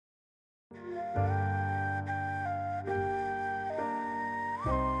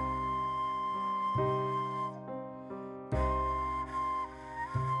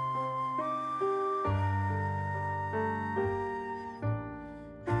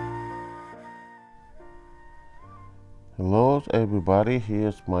Hello everybody,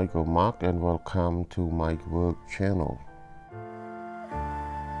 here's Michael Mark and welcome to my work channel.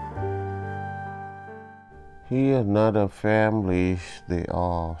 Here another families, they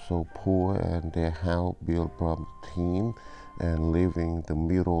are so poor and their house built from tin and living in the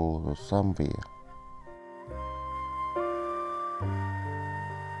middle of somewhere.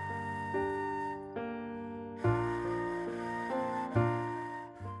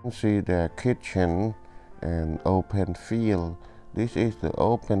 You see their kitchen and open field. This is the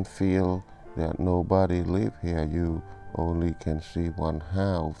open field that nobody live here. You only can see one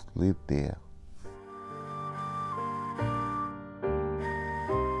house live there.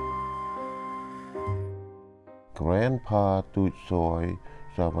 Grandpa Tutsoy,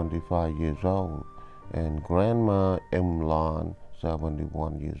 75 years old, and Grandma Emlan,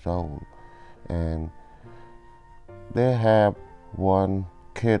 71 years old, and they have one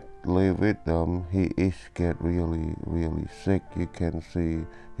kid live with them. He is get really sick. You can see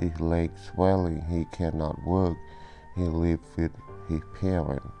his legs swelling. He cannot work. He live with his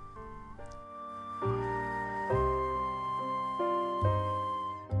parents.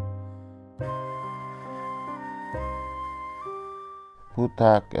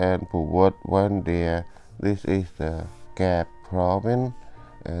 Putak and Puwat went there. This is the Gap province,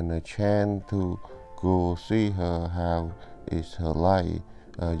 and a chance to go see her how is her life.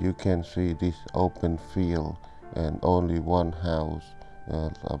 You can see this open field and only one house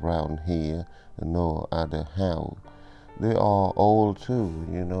around here, no other house. They are old too,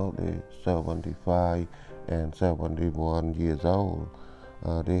 you know, they're 75 and 71 years old.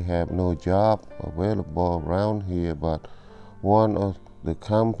 They have no job available around here, but one of the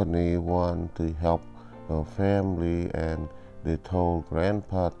company want to help her family, and they told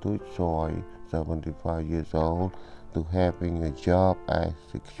Grandpa Tutsoy, 75 years old, to having a job as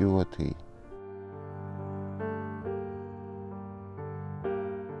security.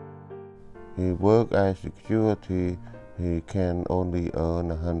 He work as security. He can only earn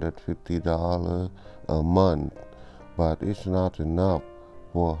 $150 a month, but it's not enough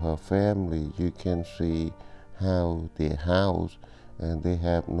for her family. You can see how their house, and they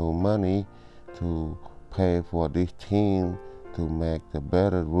have no money to pay for this team to make the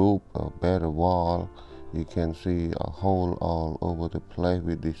better roof, a better wall. You can see a hole all over the place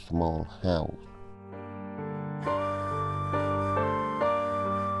with this small house.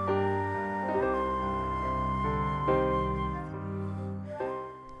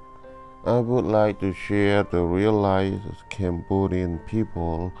 I would like to share the real life Cambodian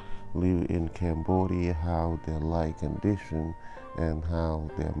people live in Cambodia, how their life condition and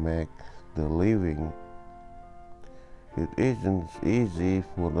how they make the living. It isn't easy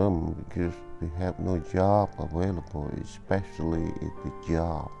for them because they have no job available, especially if the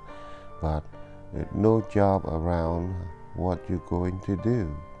job. But with no job around, what you're going to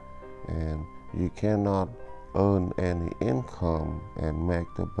do? And you cannot earn any income and make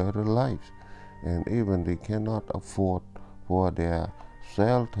the better life. And even they cannot afford for their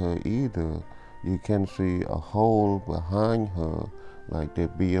shelter either. You can see a hole behind her, like they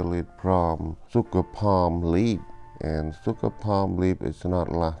build it from sugar palm leaf. And sugar palm leaf is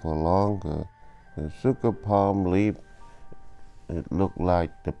not last for longer. The sugar palm leaf, it look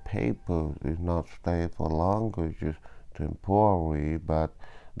like the paper is not stay for longer, just temporary, but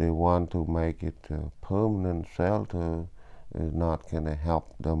they want to make it a permanent shelter. Is not gonna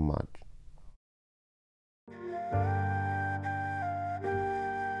help them much.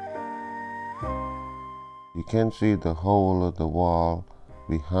 You can see the hole of the wall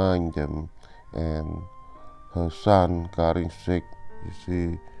behind them, and her son getting sick. You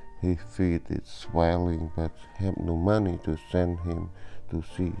see his feet is swelling, but have no money to send him to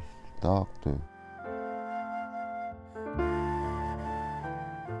see doctor.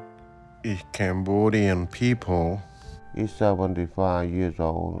 Each Cambodian people is 75 years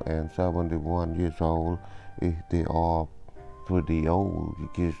old and 71 years old. They are pretty old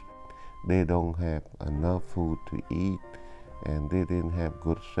because they don't have enough food to eat, and they didn't have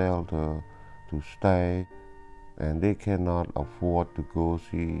good shelter to stay, and they cannot afford to go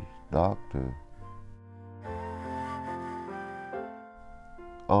see doctor.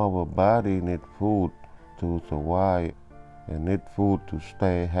 Our body need food to survive and need food to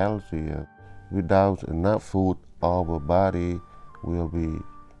stay healthier. Without enough food, our body will be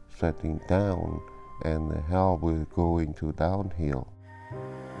shutting down and the health will go into downhill.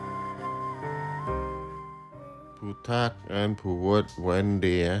 Putak and Puwat went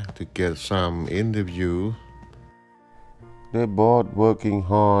there to get some interview. They both working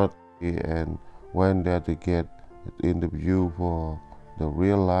hard and went there to get interview for the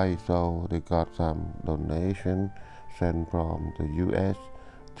real life, so they got some donation sent from the US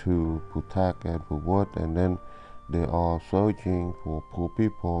to Putak and Phuwot, and then they are searching for poor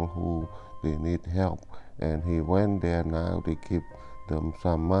people who they need help. And he went there now. They give them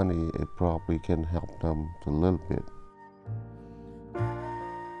some money. It probably can help them a little bit.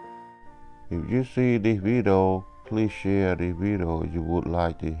 If you see this video, please share this video if you would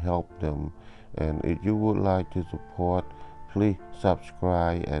like to help them. And if you would like to support, please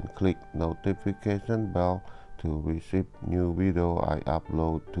subscribe and click notification bell to receive new video I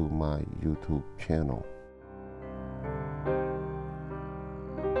upload to my YouTube channel.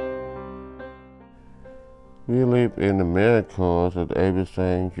 We live in America, so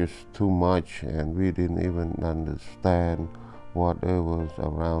everything is too much, and we didn't even understand whatever is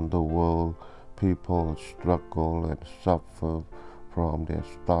around the world. People struggle and suffer from their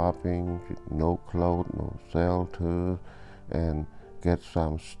starving, no clothes, no shelter, and get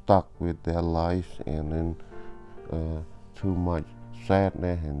some stuck with their lives, and then too much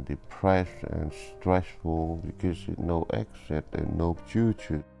sadness and depressed and stressful because there's no exit and no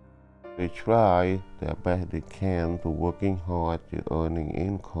future. They try their best they can to working hard to earning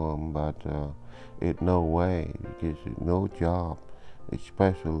income, but it's no way because there's no job,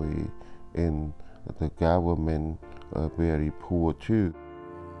 especially in the government very poor too.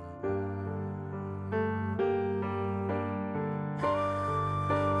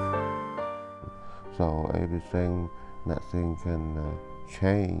 So everything, nothing can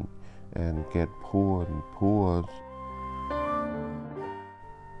change and get poor and poor.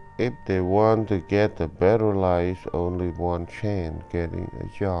 If they want to get a better life, only one chance, getting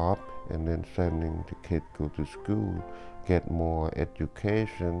a job and then sending the kid go to school, get more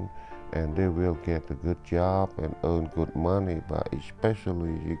education, and they will get a good job and earn good money. But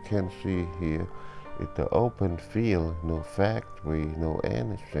especially you can see here, it's the open field, no factory, no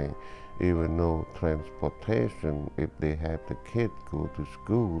anything, even no transportation if they have the kid go to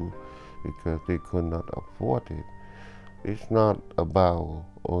school because they could not afford it. It's not about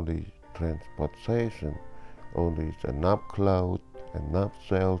only transportation, only enough clothes, enough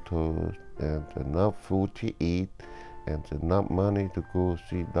shelter, and enough food to eat, and enough money to go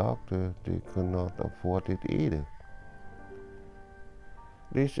see doctor. They could not afford it either.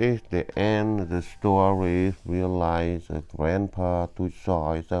 This is the end of the story. Realize that Grandpa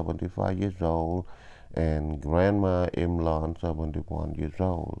Tutsoi, 75 years old, and Grandma Imlon, 71 years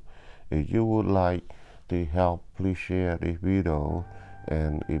old. If you would like to help, please share this video,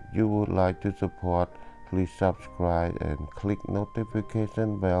 and if you would like to support, please subscribe and click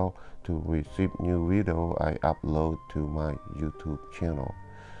notification bell to receive new video I upload to my YouTube channel.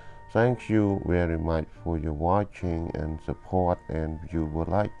 Thank you very much for your watching and support, and you would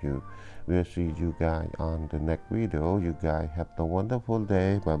like you. We'll see you guys on the next video. You guys have a wonderful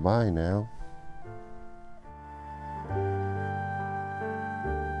day. Bye bye now.